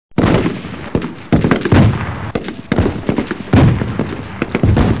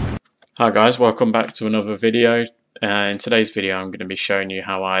Hi guys, welcome back to another video. In today's video I'm going to be showing you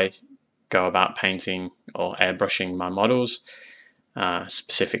how I go about painting or airbrushing my models,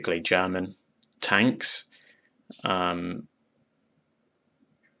 specifically German tanks. I'm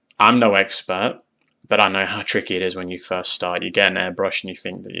no expert, but I know how tricky it is when you first start. You get an airbrush and you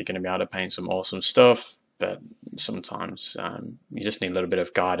think that you're going to be able to paint some awesome stuff, but sometimes you just need a little bit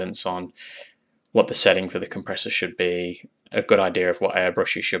of guidance on what the setting for the compressor should be, a good idea of what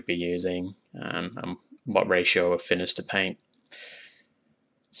airbrush you should be using, and what ratio of thinners to paint.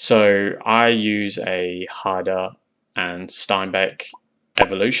 So I use a Harder and Steinbeck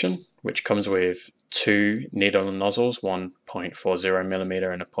Evolution, which comes with two needle nozzles,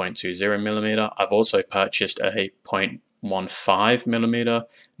 1.40mm and a 0.20mm. I've also purchased a 0.15mm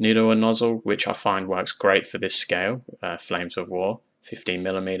needle and nozzle, which I find works great for this scale, Flames of War,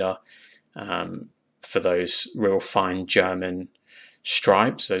 15mm. For those real fine German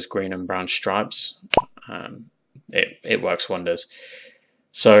stripes, those green and brown stripes, it works wonders.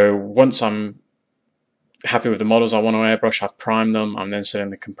 So once I'm happy with the models I want to airbrush, I've primed them. I'm then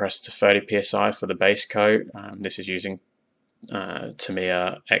setting the compressor to 30 psi for the base coat. This is using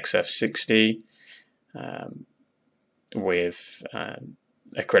Tamiya XF60 with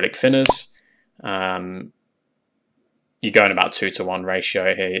acrylic thinners. You're going about 2-to-1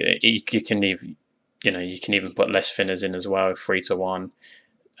 ratio here. You can even put less thinners in as well, 3-to-1,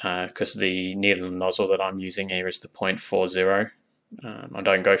 because the needle and nozzle that I'm using here is the 0.40. I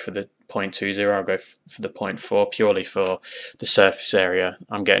don't go for the 0.20, I'll go for the 0.4 purely for the surface area.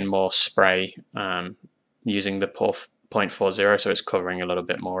 I'm getting more spray using the 0.40, so it's covering a little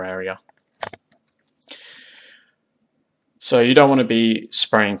bit more area. So you don't want to be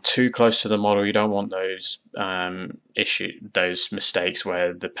spraying too close to the model. You don't want those those mistakes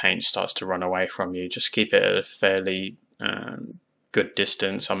where the paint starts to run away from you. Just keep it at a fairly good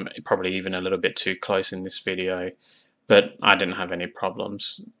distance. I'm probably even a little bit too close in this video, but I didn't have any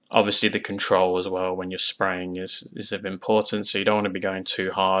problems. Obviously the control as well when you're spraying is of importance, so you don't want to be going too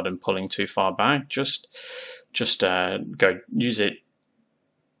hard and pulling too far back. Just go use it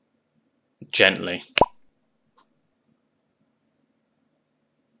gently.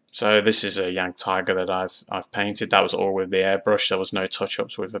 So this is a Yank Tiger that I've painted. That was all with the airbrush. There was no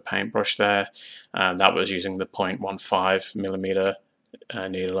touch-ups with the paintbrush there. That was using the 0.15mm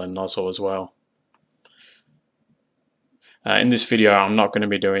needle and nozzle as well. In this video I'm not going to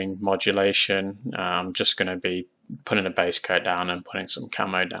be doing modulation. I'm just going to be putting a base coat down and putting some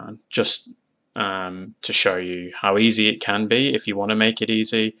camo down, just to show you how easy it can be. If you want to make it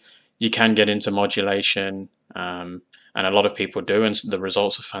easy, you can get into modulation. And a lot of people do, and the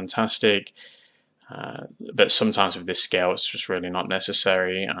results are fantastic. But sometimes with this scale, it's just really not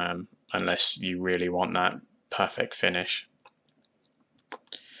necessary unless you really want that perfect finish.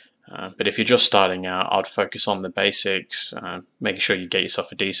 But if you're just starting out, I'd focus on the basics, making sure you get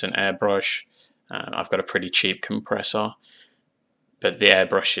yourself a decent airbrush. I've got a pretty cheap compressor, but the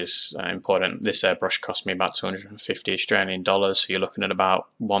airbrush is important. This airbrush cost me about 250 Australian dollars, so you're looking at about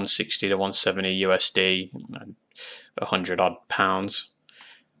 160 to 170 USD, 100 odd pounds.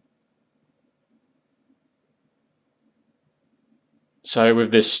 So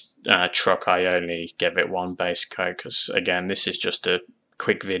with this truck I only gave it one base coat because again this is just a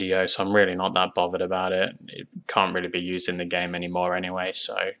quick video, so I'm really not that bothered about it. It can't really be used in the game anymore anyway,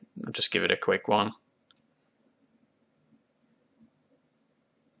 so I'll just give it a quick one.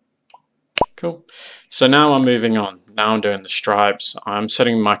 Cool. So now I'm moving on. Now I'm doing the stripes. I'm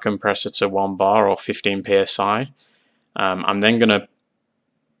setting my compressor to 1 bar or 15 psi. I'm then going to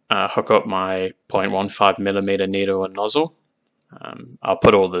hook up my 0.15mm needle and nozzle. I'll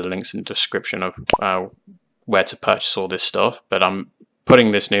put all the links in the description of where to purchase all this stuff, but I'm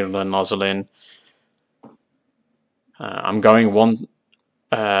putting this needle and nozzle in. I'm going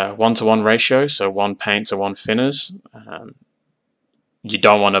 1-to-1 ratio, so 1 paint to 1 thinners. You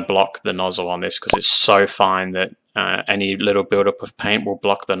don't want to block the nozzle on this because it's so fine that any little buildup of paint will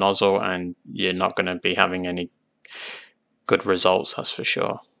block the nozzle and you're not going to be having any good results, that's for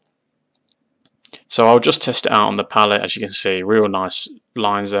sure. So I'll just test it out on the palette. As you can see, real nice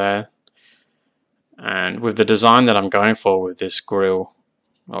lines there. And with the design that I'm going for with this grill,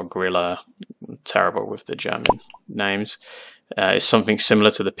 or griller, terrible with the German names, it's something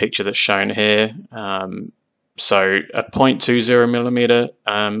similar to the picture that's shown here. So a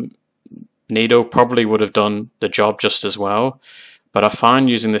 0.20mm needle probably would have done the job just as well, but I find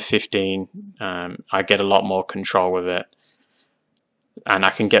using the 15 I get a lot more control with it, and I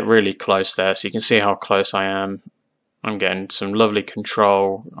can get really close there, so you can see how close I am. I'm getting some lovely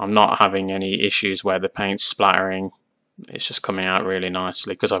control. I'm not having any issues where the paint's splattering It's just coming out really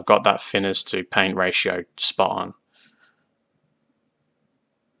nicely because I've got that thinners to paint ratio spot on.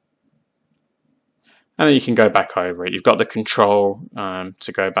 And then you can go back over it. You've got the control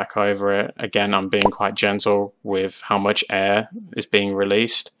to go back over it. Again, I'm being quite gentle with how much air is being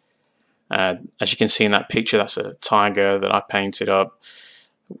released. As you can see in that picture, that's a tiger that I painted up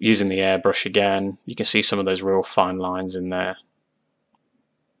using the airbrush again. You can see some of those real fine lines in there.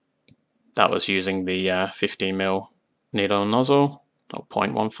 That was using the 50mm needle nozzle, or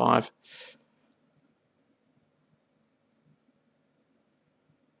 0.15.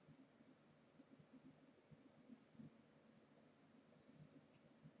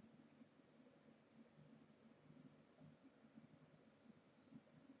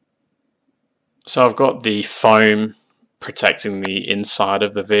 So I've got the foam protecting the inside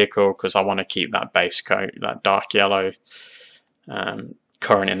of the vehicle because I want to keep that base coat, that dark yellow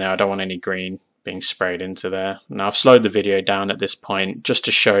current in there. I don't want any green being sprayed into there. Now I've slowed the video down at this point just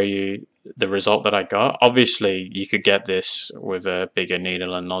to show you the result that I got. Obviously you could get this with a bigger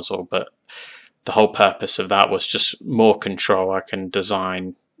needle and nozzle, but the whole purpose of that was just more control. I can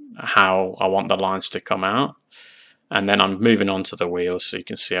design how I want the lines to come out. And then I'm moving on to the wheels, so you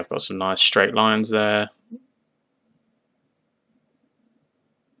can see I've got some nice straight lines there.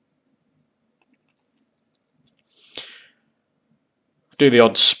 Do the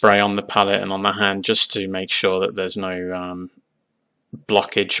odd spray on the palette and on the hand just to make sure that there's no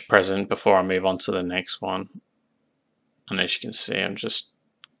blockage present before I move on to the next one. And as you can see, I'm just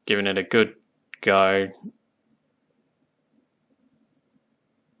giving it a good go.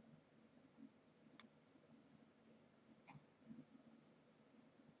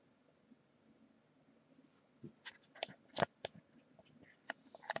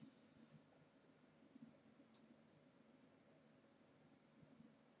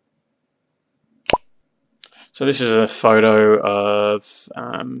 So this is a photo of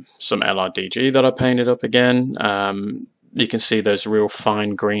some LRDG that I painted up again. You can see those real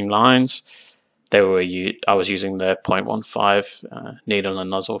fine green lines. I was using the 0.15 needle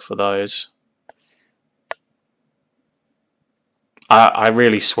and nozzle for those. I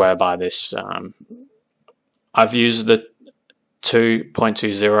really swear by this. I've used the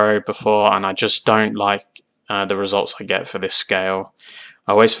 2.20 before, and I just don't like the results I get for this scale.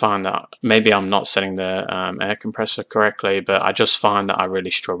 I always find that maybe I'm not setting the air compressor correctly, but I just find that I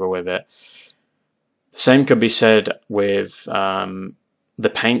really struggle with it. The same could be said with the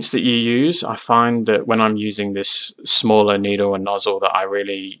paints that you use. I find that when I'm using this smaller needle and nozzle that I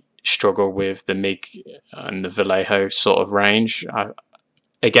really struggle with the MIG and the Vallejo sort of range.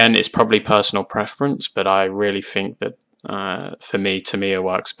 Again, it's probably personal preference, but I really think that for me, Tamiya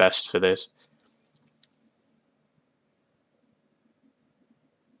works best for this.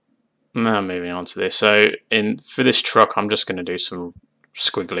 Now moving on to this. So for this truck, I'm just going to do some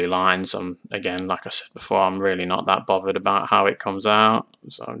squiggly lines. Again, like I said before, I'm really not that bothered about how it comes out.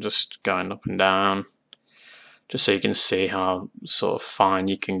 So I'm just going up and down, just so you can see how sort of fine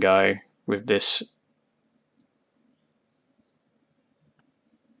you can go with this.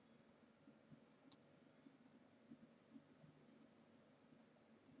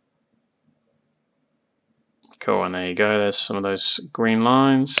 Cool, and there you go. There's some of those green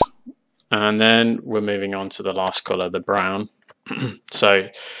lines. And then we're moving on to the last colour, the brown. So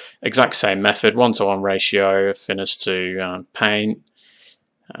exact same method, 1:1 ratio, thinners to paint.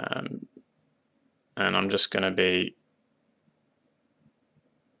 And I'm just going to be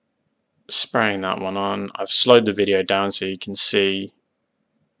spraying that one on. I've slowed the video down so you can see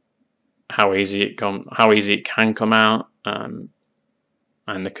how easy it can come out,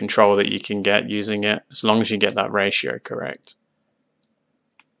 and the control that you can get using it, as long as you get that ratio correct.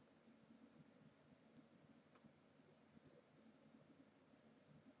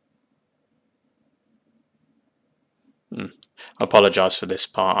 I apologise for this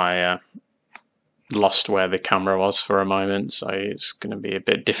part. I lost where the camera was for a moment, so it's going to be a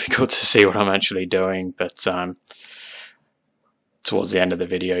bit difficult to see what I'm actually doing. But towards the end of the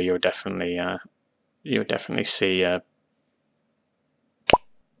video, you'll definitely see a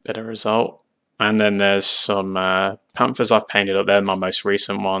better result. And then there's some Panzers I've painted up there, my most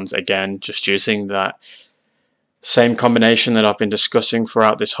recent ones. Again, just using that same combination that I've been discussing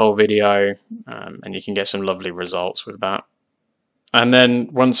throughout this whole video, and you can get some lovely results with that. And then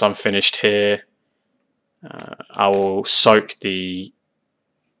once I'm finished here, I will soak the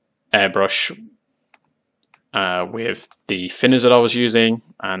airbrush with the thinners that I was using,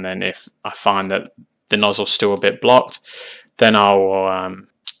 and then if I find that the nozzle's still a bit blocked, then I will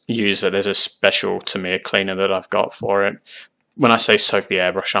use it. There's a special Tamiya cleaner that I've got for it. When I say soak the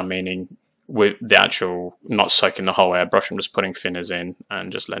airbrush, I'm meaning with the actual, not soaking the whole airbrush, I'm just putting thinners in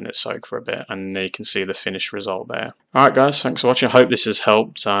and just letting it soak for a bit, and there you can see the finished result there. Alright guys, thanks for watching. I hope this has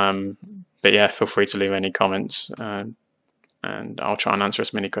helped. But yeah, feel free to leave any comments, and I'll try and answer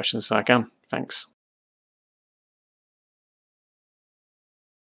as many questions as I can. Thanks.